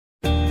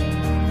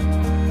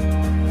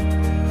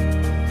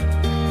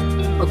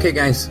Okay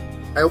guys,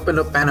 I opened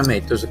up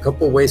Animate. There's a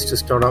couple ways to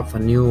start off a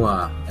new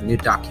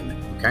document,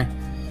 okay?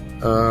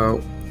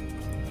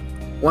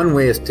 One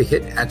way is to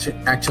hit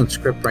action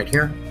script right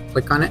here,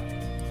 click on it,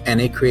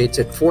 and it creates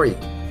it for you,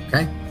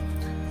 okay?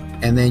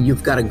 And then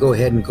you've got to go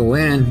ahead and go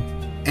in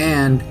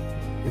and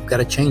you've got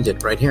to change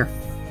it right here.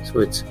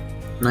 So it's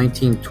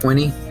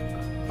 1920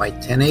 by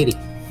 1080.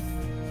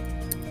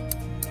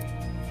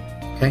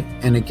 Okay,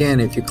 and again,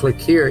 if you click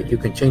here, you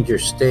can change your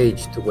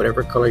stage to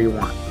whatever color you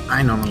want.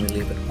 I normally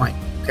leave it white,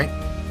 okay?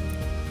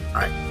 All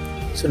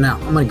right, so now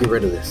I'm gonna get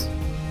rid of this.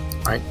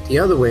 All right, the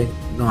other way,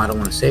 no, I don't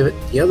wanna save it.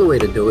 The other way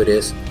to do it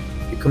is,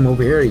 you come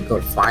over here, you go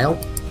to File,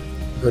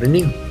 go to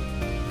New,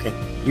 okay?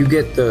 You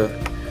get the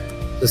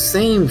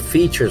same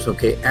features,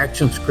 okay?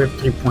 Action Script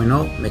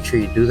 3.0, make sure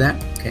you do that,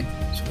 okay?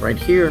 So right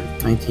here,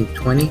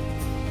 1920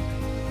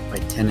 by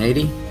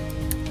 1080.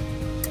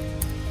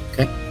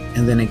 Okay,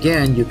 and then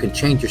again, you can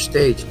change your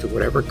stage to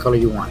whatever color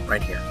you want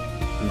right here.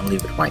 I'm gonna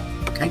leave it white,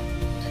 okay?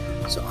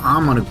 So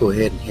I'm gonna go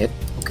ahead and hit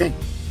okay.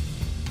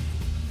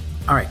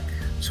 All right,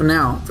 so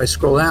now if I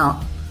scroll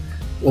out,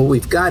 what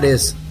we've got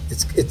is,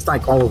 it's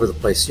like all over the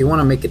place. So you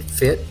wanna make it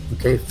fit,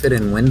 okay? Fit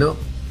in window,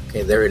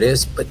 okay, there it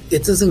is, but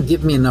it doesn't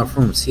give me enough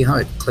room. See how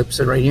it clips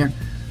it right here?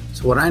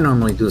 So what I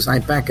normally do is I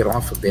back it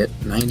off a bit,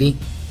 90,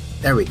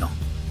 there we go.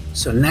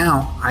 So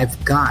now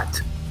I've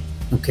got,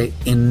 okay,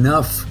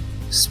 enough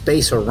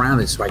space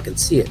around it so I can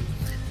see it.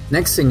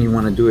 Next thing you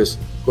want to do is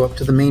go up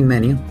to the main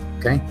menu,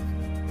 okay?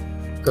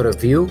 Go to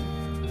View,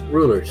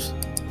 Rulers.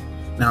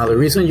 Now the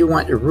reason you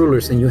want your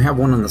rulers, and you have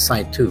one on the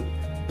side too,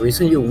 the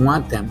reason you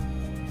want them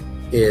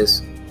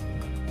is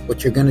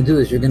what you're going to do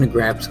is you're going to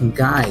grab some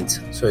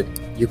guides so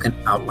you can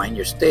outline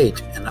your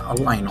stage and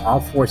outline all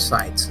four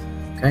sides,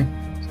 okay?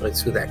 So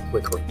let's do that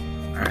quickly.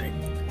 All right,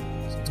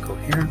 so let's go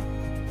here.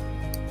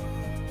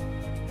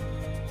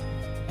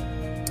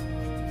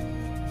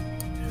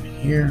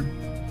 Here.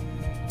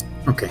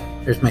 Okay,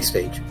 there's my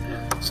stage.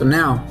 So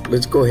now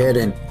let's go ahead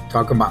and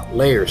talk about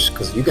layers,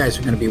 because you guys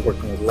are going to be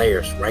working with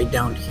layers right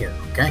down here,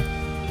 okay?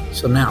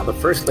 So now the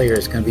first layer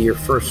is going to be your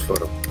first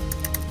photo,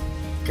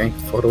 okay?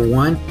 Photo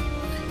 1,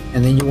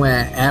 and then you want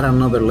to add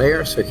another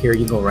layer. So here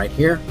you go right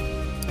here.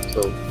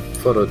 So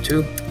photo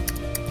 2.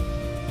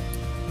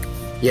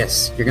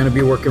 Yes, you're going to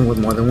be working with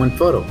more than one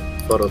photo.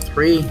 Photo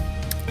 3.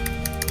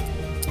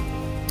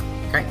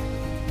 Okay,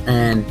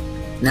 and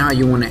now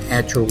you want to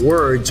add your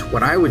words.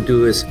 What I would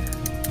do is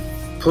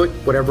put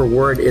whatever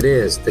word it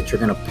is that you're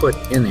going to put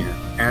in there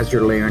as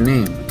your layer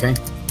name, okay?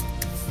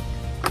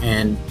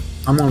 And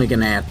I'm only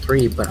going to add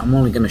 3, but I'm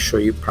only going to show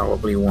you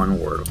probably one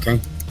word, okay?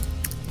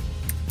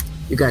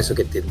 You guys will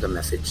get the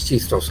message.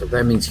 Chistoso,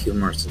 that means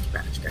humorous in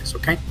Spanish, guys,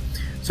 okay?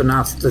 So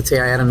now let's say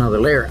I add another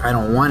layer. I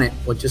don't want it.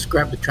 Well, just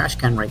grab the trash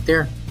can right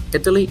there,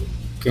 hit delete,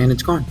 okay, and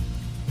it's gone.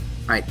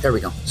 All right, there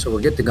we go. So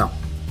we're good to go.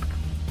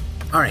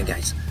 All right,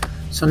 guys.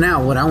 So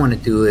now what I want to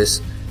do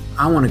is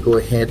I want to go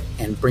ahead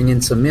and bring in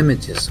some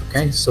images,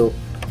 okay? So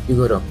you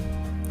go to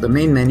the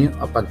main menu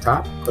up on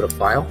top, go to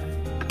File,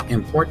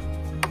 Import,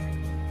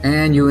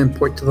 and you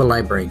import to the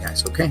library,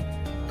 guys, okay?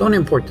 Don't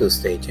import to the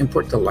stage,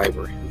 import to the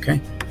library,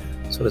 okay?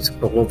 So let's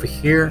go over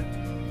here,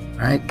 all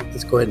right?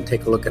 Let's go ahead and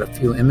take a look at a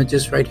few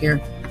images right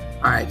here.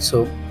 All right,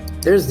 so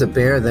there's the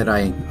bear that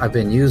I've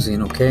been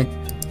using, okay?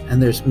 And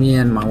there's me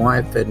and my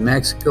wife in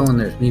Mexico, and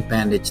there's me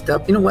bandaged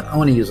up. You know what? I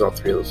want to use all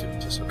 3 of those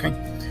images, okay?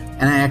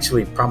 And I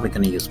actually probably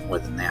going to use more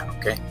than that,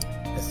 okay?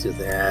 Let's do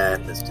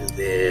that, let's do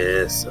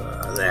this,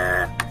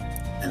 that,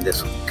 and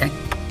this one, okay?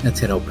 Let's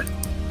hit open,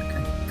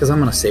 okay? Because I'm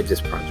going to save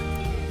this project.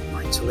 All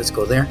right, so let's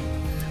go there.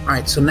 All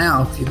right, so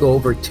now if you go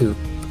over to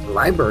the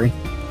library,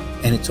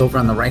 and it's over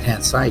on the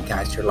right-hand side,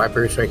 guys, your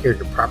library's right here,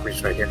 your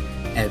properties right here.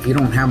 And if you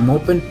don't have them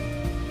open,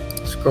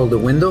 scroll to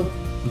Window,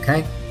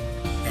 okay?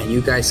 And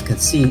you guys can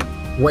see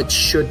what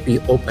should be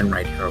open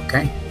right here,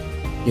 okay?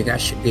 You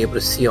guys should be able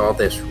to see all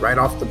this right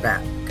off the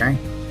bat, okay?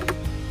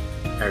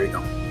 There you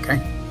go,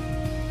 okay?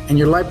 And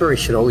your library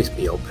should always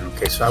be open,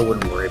 okay? So I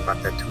wouldn't worry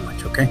about that too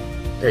much, okay?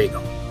 There you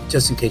go,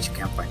 just in case you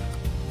can't find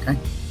it, okay?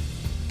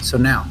 So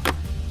now,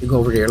 you go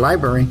over to your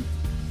library.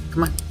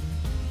 Come on,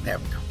 there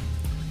we go.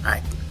 All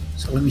right,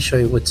 so let me show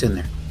you what's in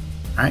there,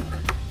 all right?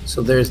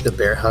 So there's the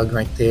bear hug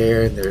right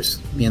there.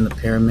 There's me in the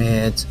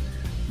pyramids,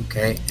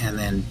 okay? And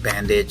then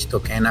bandaged,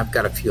 okay? And I've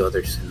got a few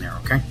others in there,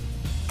 okay?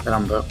 That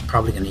I'm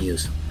probably gonna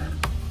use.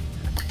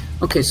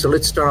 Okay, so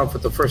let's start off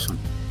with the first one.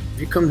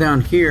 If you come down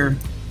here,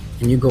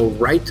 and you go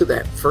right to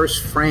that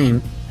first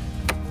frame,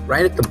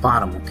 right at the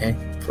bottom, okay,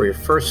 for your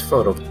first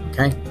photo,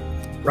 okay,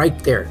 right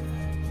there.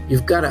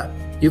 You've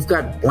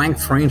got blank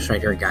frames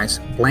right here, guys,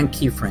 blank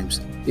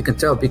keyframes. You can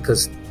tell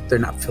because they're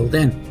not filled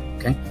in,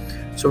 okay.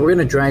 So we're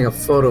gonna drag a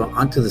photo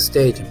onto the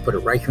stage and put it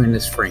right here in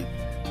this frame.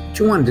 What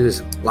you want to do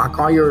is lock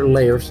all your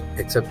layers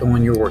except the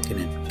one you're working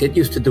in. Get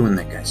used to doing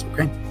that, guys,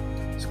 okay.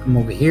 So come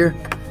over here,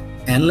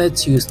 and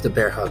let's use the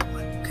bear hug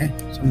one, okay.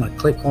 So I'm gonna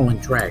click, hold,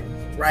 and drag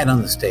right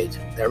on the stage.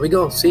 There we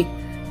go. See,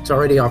 it's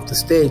already off the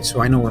stage, so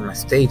I know where my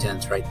stage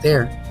ends right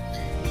there.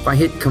 If I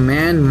hit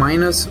Command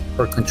minus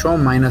or Control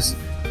minus,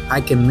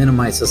 I can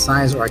minimize the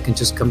size, or I can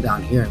just come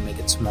down here and make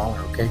it smaller,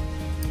 okay?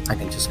 I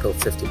can just go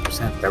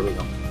 50%. There we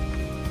go.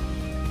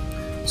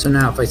 So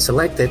now if I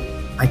select it,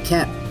 I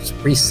can't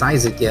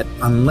resize it yet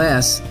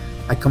unless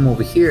I come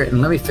over here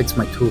and let me fix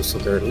my tools so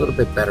they're a little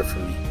bit better for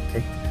me.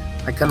 Okay,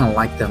 I kind of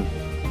like them.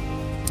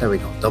 There we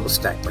go, double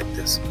stack like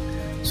this.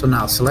 So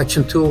now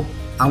selection tool,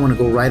 I want to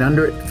go right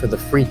under it for the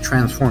free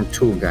transform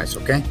tool, guys.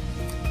 Okay,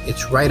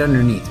 it's right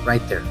underneath,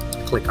 right there.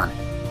 Click on it.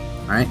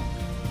 All right.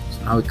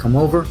 So now we come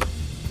over.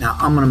 Now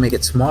I'm going to make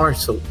it smaller.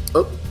 So,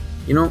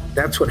 you know,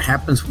 that's what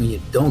happens when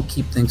you don't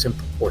keep things in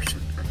proportion.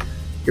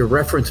 Your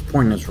reference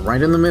point is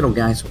right in the middle,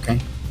 guys. Okay,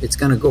 it's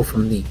going to go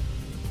from the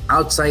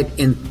outside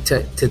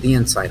to the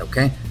inside.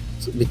 Okay,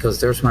 so, because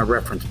there's my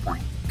reference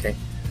point. Okay,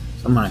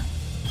 so I'm going to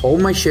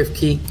hold my shift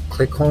key,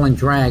 click, hold, and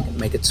drag,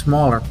 make it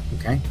smaller.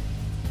 Okay,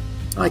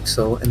 like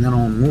so, and then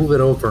I'll move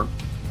it over.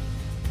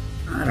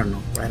 I don't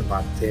know, right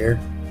about there.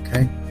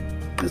 Okay,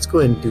 let's go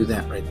ahead and do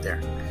that right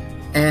there.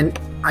 And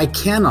I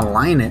can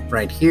align it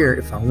right here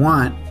if I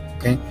want.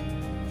 Okay,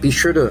 be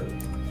sure to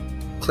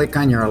click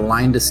on your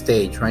align to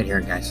stage right here,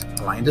 guys.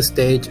 Align to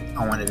stage.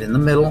 I want it in the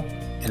middle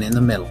and in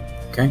the middle.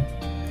 Okay,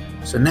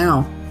 so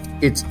now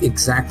it's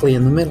exactly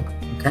in the middle.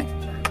 Okay,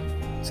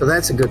 so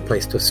that's a good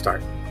place to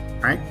start.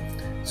 All right,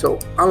 so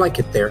I like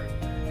it there.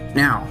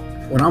 Now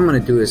what I'm going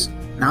to do is,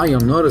 now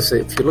you'll notice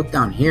that if you look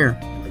down here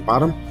at the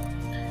bottom,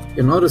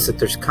 you'll notice that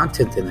there's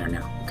content in there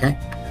now. Okay,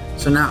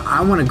 so now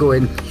I want to go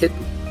ahead and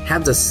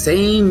have the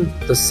same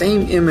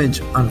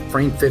image on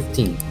frame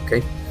 15.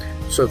 Okay,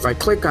 so if I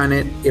click on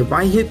it, if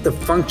I hit the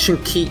function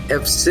key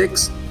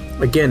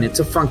F6, again, it's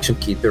a function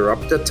key, they're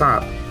up the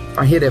top. If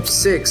I hit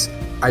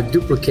F6, I've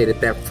duplicated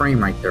that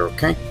frame right there.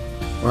 Okay,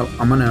 well,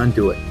 I'm going to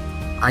undo it.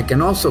 I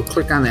can also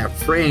click on that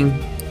frame.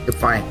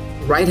 If I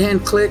right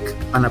hand click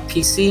on a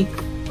PC,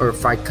 or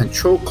if I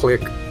control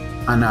click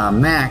on a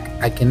Mac,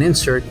 I can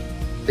insert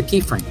the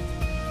keyframe.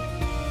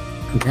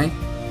 Okay,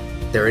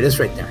 there it is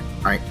right there.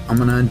 All right, I'm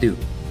going to undo.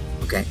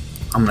 Okay,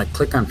 I'm going to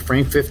click on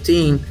frame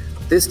 15.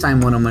 This time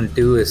what I'm going to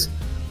do is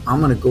I'm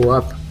going to go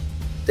up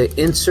the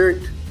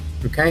insert.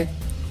 Okay,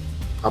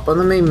 up on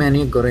the main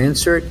menu, go to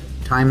insert,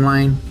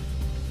 timeline.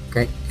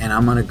 Okay, and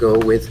I'm going to go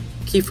with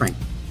keyframe.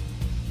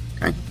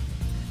 Okay,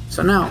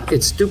 so now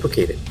it's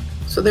duplicated.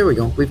 So there we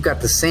go, we've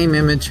got the same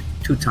image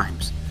 2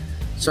 times.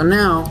 So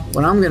now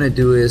what I'm going to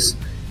do is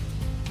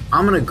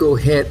I'm going to go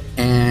ahead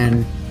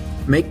and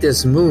make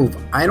this move.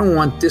 I don't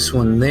want this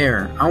one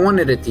there. I want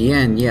it at the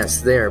end,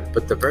 yes, there.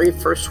 But the very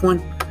first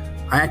one,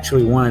 I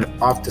actually want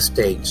it off the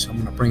stage. So I'm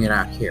going to bring it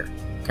out here.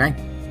 Okay,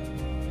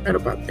 right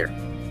about there.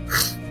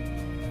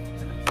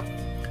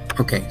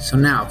 Okay, so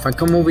now if I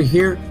come over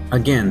here,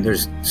 again,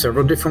 there's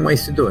several different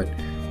ways to do it.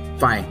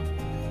 If I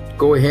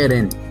go ahead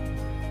and,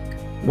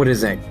 what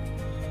is that?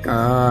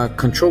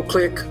 Control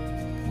click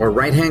or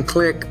right hand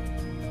click,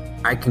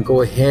 I can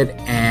go ahead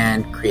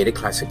and create a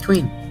classic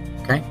tween.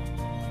 Okay,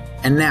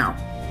 and now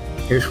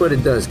here's what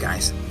it does,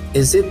 guys,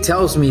 is it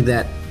tells me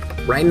that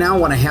right now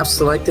what I have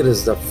selected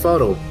is the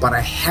photo, but I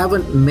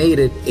haven't made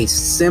it a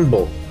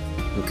symbol.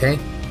 Okay,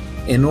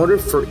 in order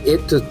for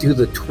it to do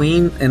the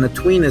tween, and a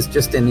tween is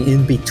just an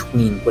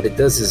in-between, what it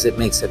does is it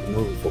makes it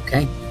move.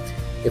 Okay,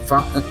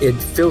 it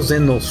fills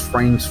in those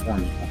frames for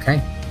me.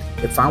 Okay,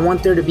 if I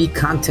want there to be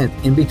content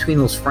in between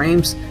those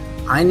frames,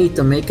 I need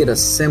to make it a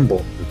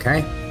symbol.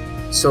 Okay,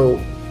 so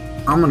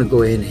I'm going to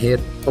go ahead and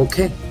hit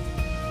OK.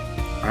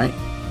 All right.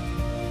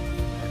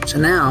 So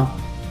now,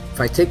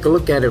 if I take a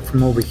look at it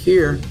from over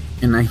here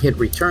and I hit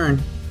return,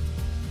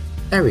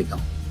 there we go.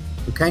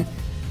 Okay.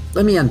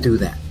 Let me undo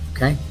that.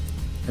 Okay.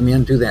 Let me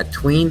undo that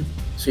tween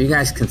so you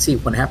guys can see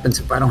what happens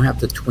if I don't have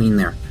the tween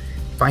there.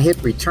 If I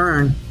hit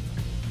return,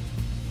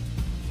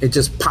 it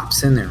just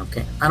pops in there.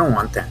 Okay. I don't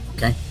want that.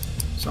 Okay.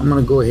 So I'm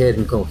going to go ahead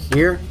and go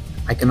here.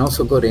 I can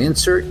also go to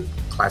insert,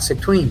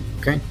 classic tween.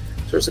 Okay.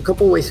 So there's a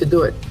couple ways to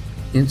do it.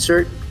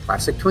 Insert,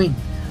 classic tween.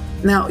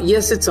 Now,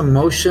 yes, it's a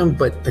motion,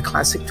 but the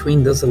classic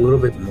tween does a little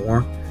bit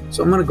more.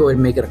 So I'm going to go ahead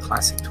and make it a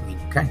classic tween.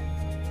 Okay.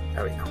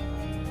 There we go.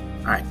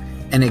 All right.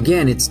 And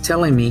again, it's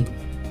telling me,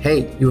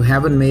 hey, you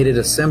haven't made it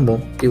a symbol.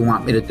 Do you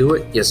want me to do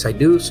it? Yes, I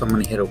do. So I'm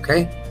going to hit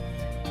OK.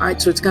 All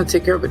right. So it's going to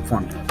take care of it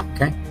for me.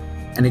 Okay.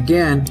 And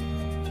again,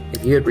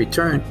 if you hit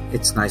return,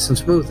 it's nice and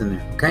smooth in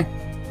there. Okay.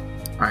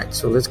 All right.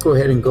 So let's go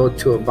ahead and go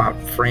to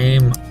about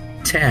frame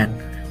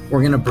 10. We're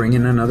going to bring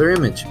in another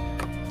image,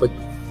 but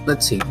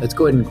let's see. Let's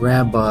go ahead and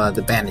grab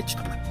the bandaged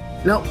one.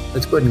 No,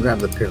 let's go ahead and grab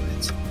the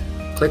pyramids.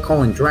 Click,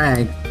 hold, and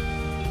drag.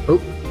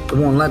 Oh, it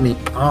won't let me.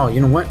 Oh, you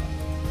know what?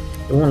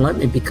 It won't let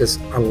me because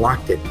I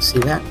locked it. See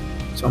that?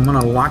 So I'm going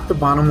to lock the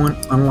bottom one,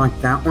 unlock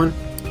that one,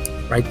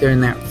 right there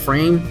in that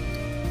frame.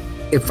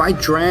 If I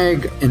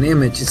drag an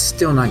image, it's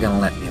still not going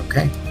to let me,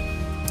 okay?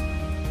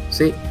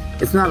 See,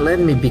 it's not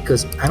letting me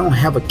because I don't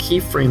have a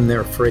keyframe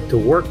there for it to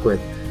work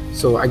with.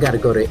 So I got to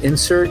go to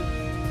insert,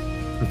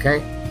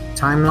 okay,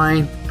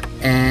 timeline,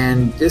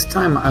 and this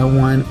time I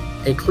want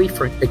a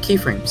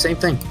keyframe, same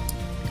thing.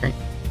 Okay,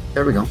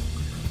 there we go.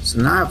 So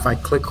now if I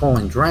click, hold,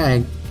 and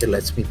drag, it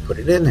lets me put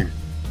it in there.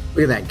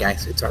 Look at that,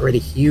 guys, it's already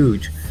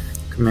huge.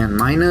 Command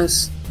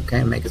minus,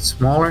 okay, make it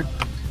smaller.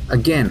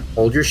 Again,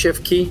 hold your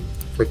shift key,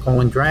 click,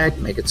 hold, and drag,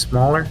 make it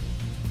smaller.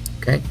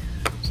 Okay,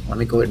 so let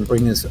me go ahead and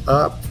bring this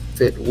up,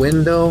 fit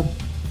window.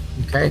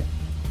 Okay,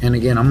 and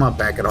again, I'm gonna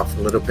back it off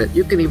a little bit.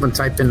 You can even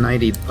type in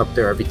 90 up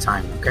there every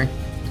time. Okay,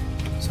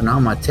 so now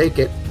I'm gonna take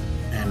it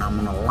and I'm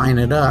gonna line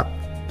it up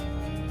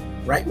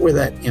right where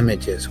that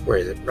image is. Where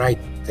is it? Right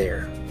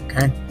there.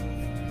 Okay,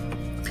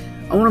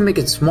 I want to make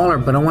it smaller,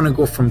 but I want to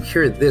go from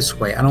here this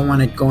way. I don't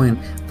want it going,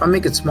 if I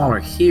make it smaller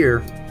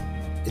here,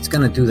 it's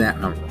going to do that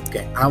number.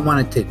 Okay, I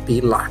want it to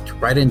be locked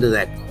right into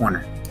that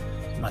corner.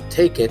 So I'm going to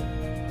take it,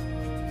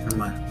 I'm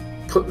going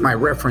to put my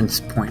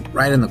reference point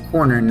right in the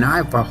corner. Now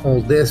if I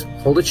hold this,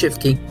 hold the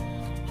shift key,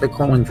 click,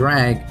 hold, and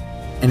drag,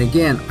 and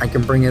again, I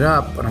can bring it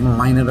up, but I'm going to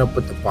line it up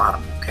with the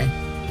bottom. Okay,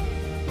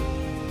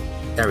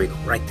 there we go,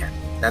 right there.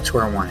 That's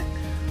where I want it.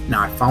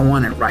 Now if I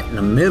want it right in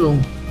the middle,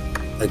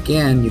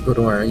 again, you go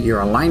to your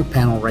align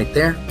panel right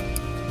there,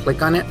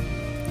 click on it.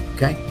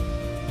 Okay,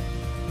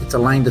 it's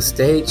aligned to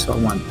stage, so I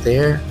want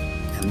there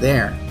and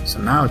there. So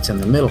now it's in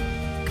the middle.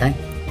 Okay,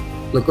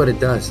 look what it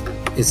does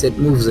is it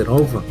moves it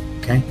over.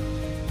 Okay,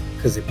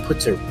 because it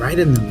puts it right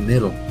in the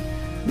middle.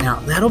 Now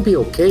that'll be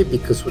okay,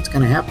 because what's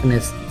going to happen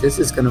is this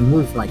is going to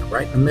move like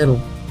right in the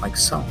middle, like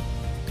so.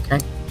 Okay,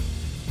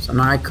 so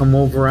now I come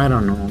over, I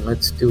don't know,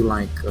 let's do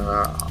like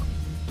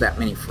that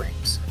many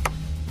frames.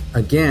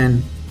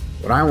 Again,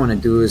 what I want to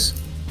do is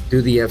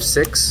do the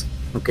F6.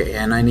 Okay,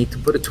 and I need to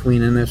put a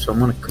tween in there, so I'm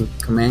going to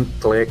command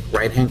click,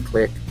 right hand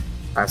click,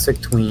 classic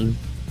tween.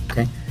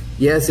 Okay,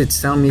 yes, it's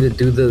telling me to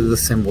do the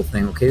symbol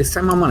thing. Okay, this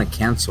time I'm going to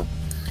cancel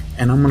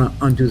and I'm going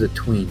to undo the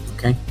tween.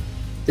 Okay,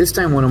 this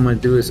time what I'm going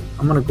to do is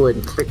I'm going to go ahead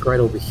and click right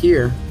over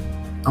here.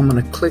 I'm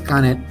going to click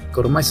on it,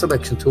 go to my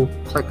selection tool,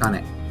 click on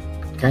it.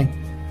 Okay,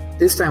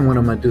 this time what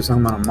I'm going to do is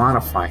I'm going to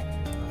modify.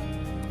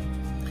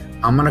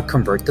 I'm going to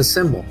convert the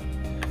symbol.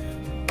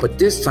 But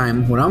this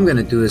time, what I'm going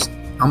to do is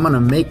I'm going to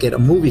make it a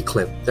movie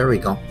clip. There we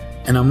go.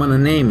 And I'm going to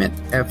name it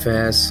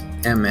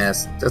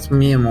FSMS. That's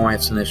me and my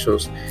wife's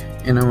initials.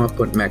 And I'm going to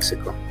put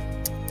Mexico.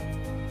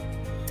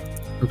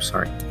 Oops,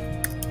 sorry.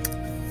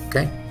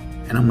 Okay.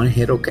 And I'm going to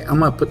hit OK. I'm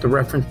going to put the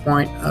reference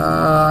point.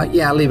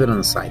 Yeah, I'll leave it on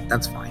the side.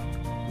 That's fine.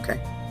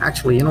 Okay.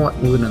 Actually, you know what?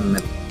 Move it in the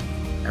middle.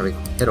 There we go.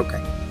 Hit OK.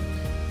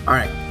 All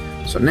right.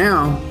 So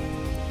now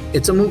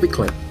it's a movie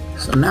clip.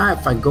 So now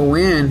if I go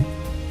in,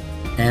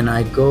 and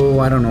I go,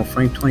 I don't know,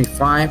 frame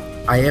 25,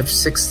 I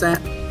F6 that.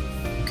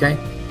 Okay,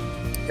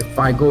 if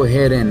I go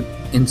ahead and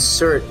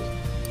insert,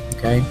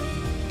 okay,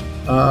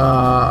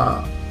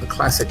 a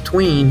classic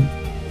tween,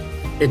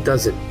 it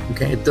does it.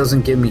 Okay, it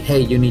doesn't give me,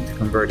 hey, you need to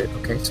convert it.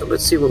 Okay, so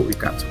let's see what we've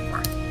got so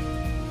far.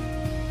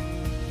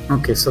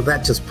 Okay, so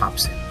that just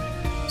pops in.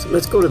 So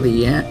let's go to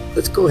the end.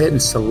 Let's go ahead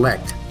and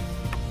select.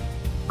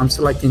 I'm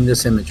selecting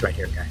this image right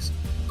here, guys.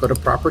 Go to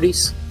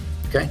properties.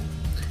 Okay,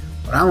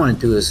 what I want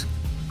to do is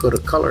go to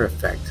color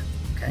effect.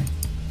 Okay,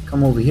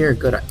 come over here,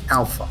 go to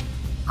alpha.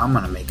 I'm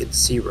gonna make it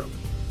 0.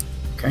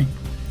 Okay,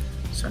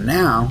 so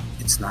now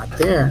it's not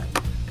there.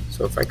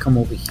 So if I come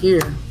over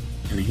here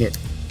and hit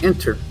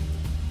enter,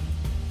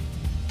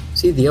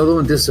 see the other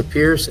one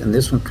disappears and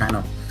this one kind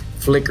of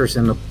flickers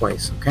into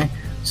place. Okay,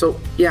 so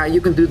yeah,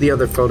 you can do the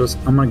other photos.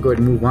 I'm gonna go ahead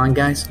and move on,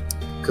 guys,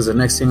 because the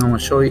next thing I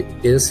want to show you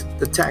is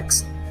the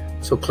text.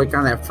 So click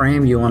on that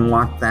frame, you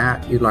unlock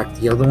that, you lock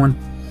the other one,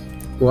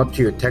 go up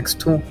to your text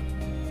tool,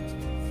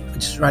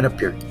 just right up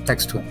here,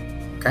 text tool.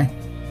 Okay,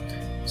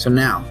 so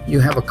now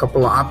you have a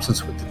couple of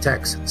options with the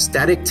text.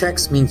 Static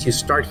text means you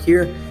start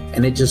here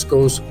and it just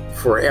goes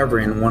forever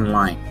in one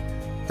line.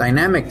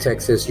 Dynamic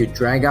text is you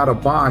drag out a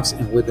box,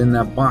 and within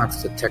that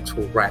box the text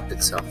will wrap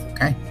itself.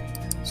 Okay,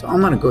 so I'm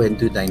going to go ahead and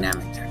do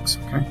dynamic text.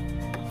 Okay,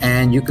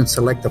 and you can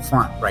select the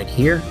font right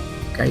here.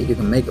 Okay, you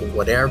can make it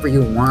whatever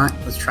you want.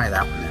 Let's try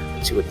that one there.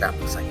 Let's see what that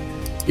looks like.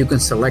 You can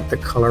select the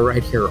color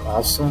right here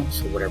also,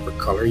 so whatever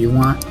color you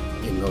want,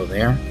 you can go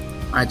there.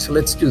 All right, so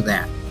let's do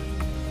that.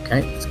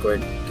 Okay, let's go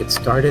ahead and get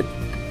started.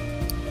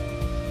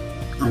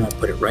 I'm gonna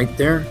put it right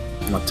there.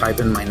 I'm gonna type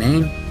in my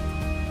name.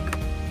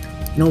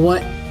 You know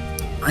what?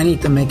 I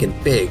need to make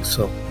it big.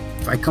 So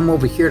if I come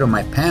over here to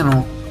my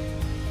panel,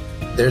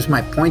 there's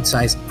my point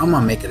size. I'm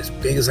gonna make it as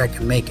big as I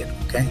can make it.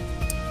 Okay,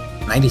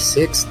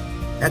 96.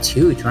 That's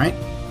huge, right?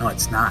 No,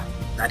 it's not.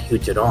 Not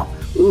huge at all.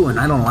 Ooh, and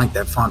I don't like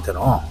that font at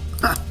all.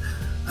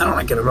 I don't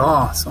like it at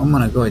all. So I'm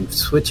gonna go ahead and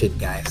switch it,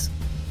 guys.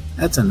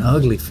 That's an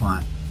ugly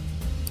font.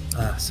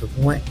 So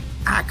what?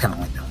 I kind of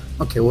like that one.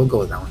 Okay, we'll go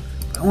with that one.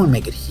 But I want to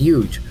make it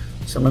huge.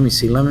 So let me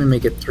see. Let me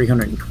make it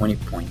 320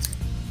 points.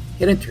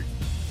 Hit enter.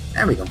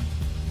 There we go.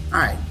 All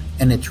right.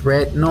 And it's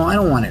red. No, I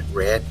don't want it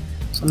red.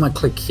 So I'm going to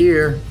click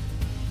here,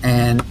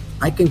 and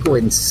I can go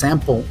ahead and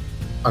sample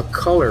a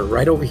color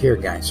right over here,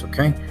 guys.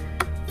 Okay.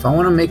 If I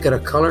want to make it a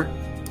color,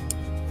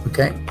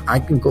 okay, I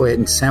can go ahead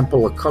and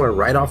sample a color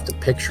right off the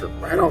picture,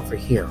 right over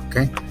here.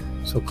 Okay.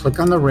 So click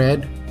on the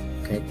red.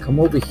 Okay. Come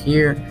over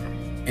here.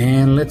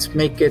 And let's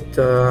make it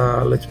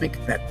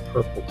that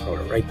purple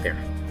color right there.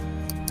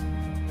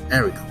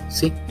 There we go.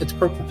 See, it's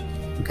purple.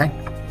 Okay.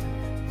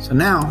 So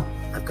now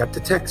I've got the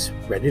text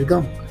ready to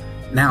go.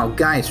 Now,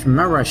 guys,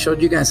 remember I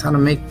showed you guys how to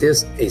make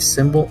this a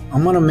symbol.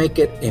 I'm gonna make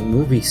it a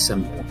movie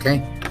symbol.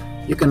 Okay.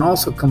 You can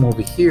also come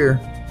over here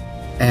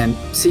and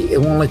see, it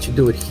won't let you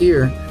do it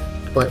here,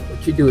 but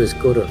what you do is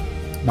go to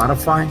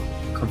modify,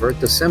 convert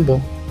the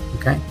symbol,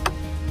 okay?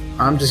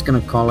 I'm just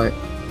gonna call it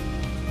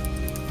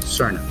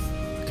surname,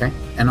 okay?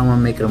 And I'm gonna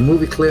make it a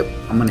movie clip.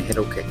 I'm gonna hit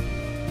okay.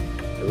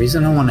 The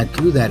reason I wanna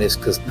do that is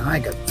because now I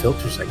got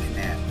filters I can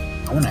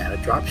add. I wanna add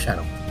a drop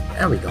shadow.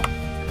 There we go.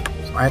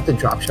 So I have the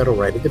drop shadow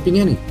right at the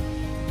beginning.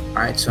 All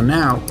right, so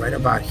now right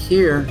about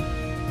here,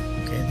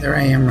 okay, there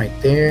I am right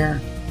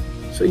there.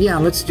 So yeah,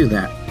 let's do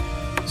that.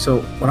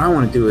 So what I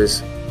wanna do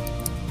is,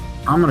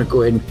 I'm gonna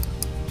go ahead and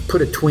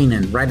put a tween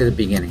in right at the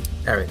beginning.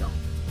 There we go.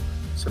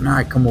 So now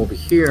I come over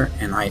here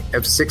and I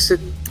F6 it.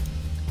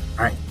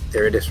 All right,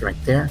 there it is right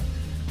there.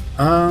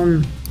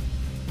 I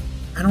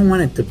don't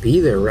want it to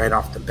be there right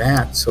off the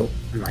bat. So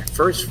in my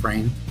first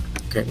frame,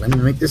 okay, let me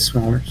make this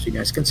smaller so you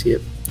guys can see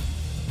it.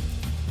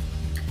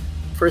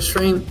 First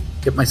frame,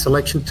 get my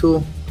selection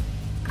tool,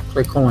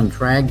 click, hold, and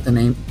drag the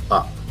name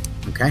up,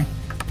 okay?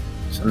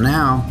 So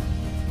now,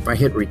 if I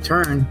hit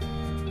return,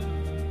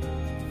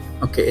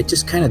 okay, it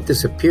just kind of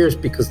disappears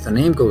because the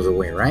name goes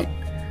away, right?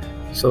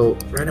 So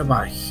right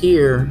about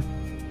here,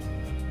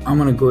 I'm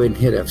gonna go ahead and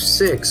hit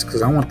F6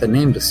 because I want the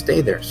name to stay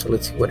there. So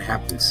let's see what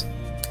happens.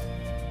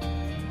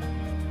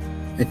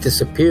 It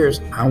disappears.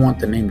 I want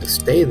the name to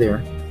stay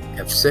there.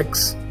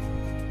 F6,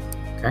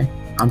 okay?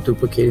 I'm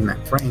duplicating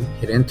that frame,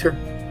 hit enter.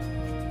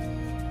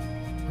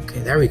 Okay,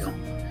 there we go.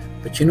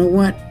 But you know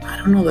what? I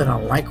don't know that I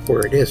like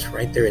where it is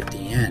right there at the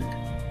end,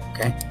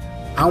 okay?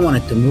 I want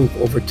it to move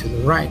over to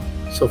the right.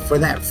 So for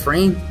that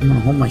frame, I'm gonna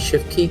hold my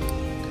shift key.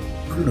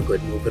 I'm gonna go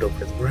ahead and move it over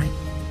to the right,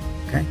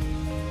 okay?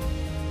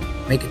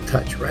 Make it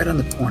touch right on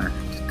the corner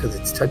because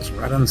it's touching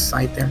right on the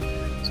side there.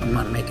 So I'm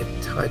gonna make it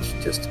touch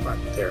just about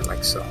there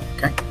like so,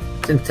 okay?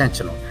 It's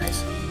intentional,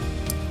 guys.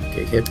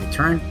 Okay, hit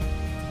return.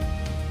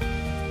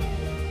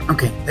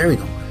 Okay, there we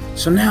go.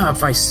 So now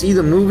if I see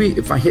the movie,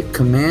 if I hit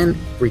command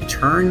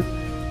return,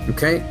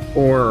 okay,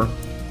 or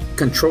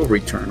control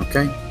return,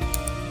 okay,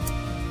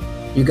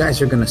 you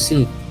guys are gonna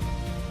see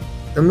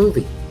the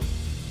movie,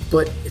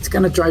 but it's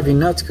gonna drive you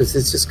nuts because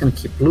it's just gonna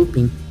keep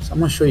looping. So I'm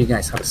gonna show you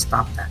guys how to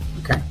stop that,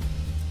 okay?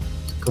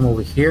 Come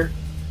over here.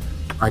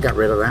 I got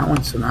rid of that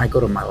one, so now I go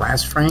to my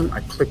last frame,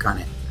 I click on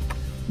it.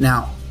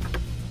 Now,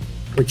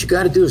 what you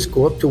gotta do is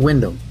go up to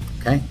window,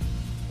 okay?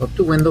 Go up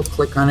to window,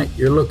 click on it.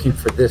 You're looking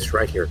for this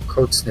right here,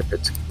 Code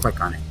Snippets,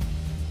 click on it.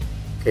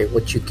 Okay,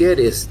 what you get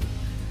is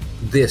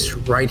this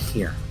right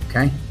here,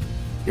 okay?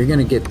 You're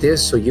gonna get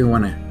this, so you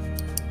wanna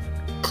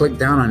click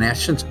down on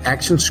action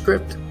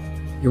script.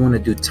 You wanna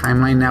do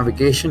timeline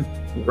navigation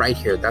right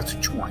here. That's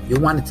what you want. You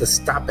want it to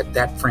stop at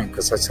that frame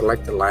because I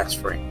selected the last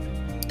frame.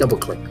 Double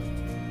click.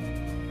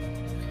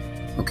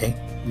 Okay,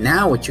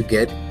 now what you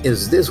get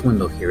is this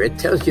window here. It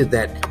tells you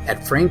that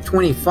at frame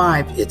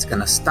 25, it's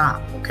gonna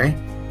stop, okay?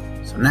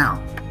 So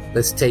now,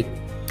 let's take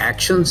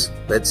actions,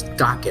 let's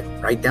dock it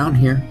right down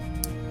here,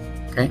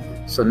 okay?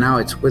 So now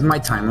it's with my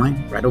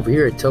timeline, right over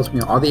here, it tells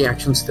me all the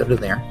actions that are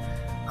there.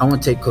 I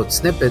want to take Code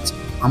Snippets,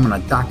 I'm gonna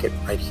dock it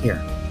right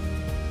here.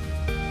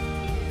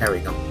 There we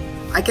go.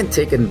 I can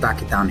take it and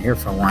dock it down here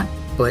if I want,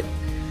 but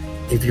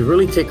if you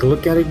really take a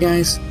look at it,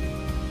 guys,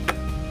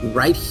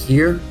 right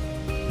here,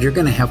 you're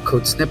gonna have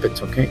Code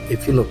Snippets, okay?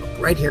 If you look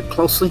right here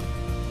closely,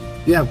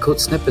 you have Code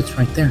Snippets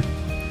right there.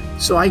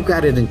 So I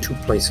got it in two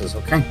places,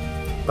 okay?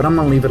 But I'm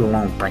gonna leave it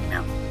alone right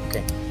now,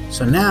 okay?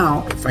 So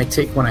now, if I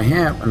take what I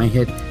have and I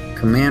hit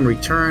Command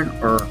Return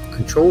or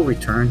Control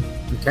Return,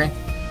 okay?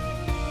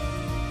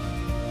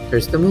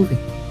 There's the movie.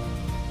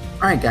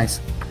 All right, guys.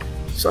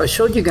 So I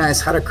showed you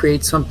guys how to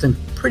create something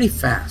pretty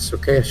fast,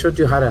 okay? I showed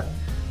you how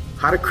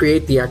to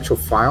create the actual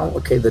file,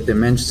 okay? The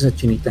dimensions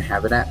that you need to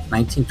have it at,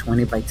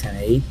 1920 by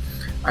 1080.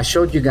 I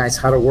showed you guys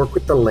how to work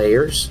with the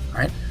layers,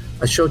 right?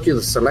 I showed you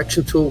the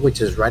selection tool,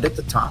 which is right at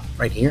the top,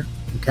 right here,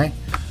 okay?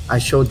 I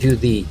showed you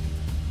the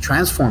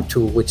transform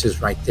tool, which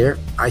is right there.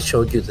 I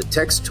showed you the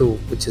text tool,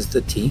 which is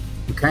the T,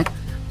 okay?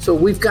 So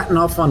we've gotten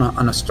off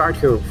on a start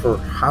here for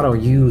how to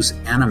use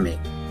Animate,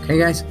 okay,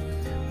 guys?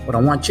 What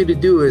I want you to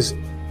do is,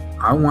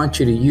 I want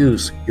you to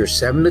use your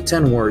 7 to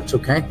 10 words,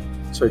 okay?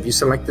 So if you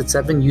selected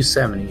 7, use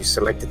 7. If you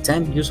selected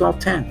 10, use all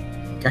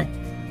 10, okay?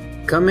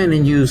 Come in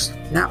and use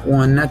not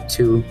 1, not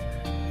 2,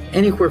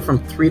 anywhere from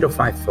 3 to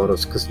 5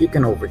 photos, because you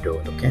can overdo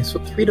it, okay? So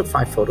 3 to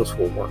 5 photos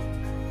will work.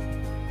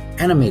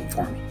 Animate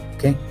for me,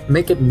 okay?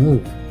 Make it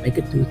move, make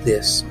it do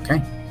this,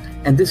 okay?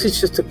 And this is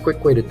just a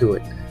quick way to do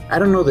it. I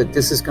don't know that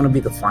this is gonna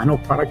be the final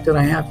product that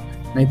I have.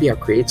 Maybe I'll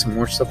create some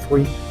more stuff for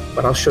you,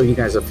 but I'll show you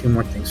guys a few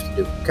more things to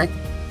do, okay?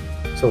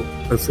 So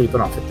let's leave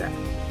it off at that.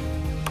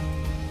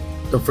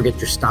 Don't forget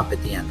your stop at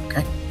the end,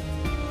 okay?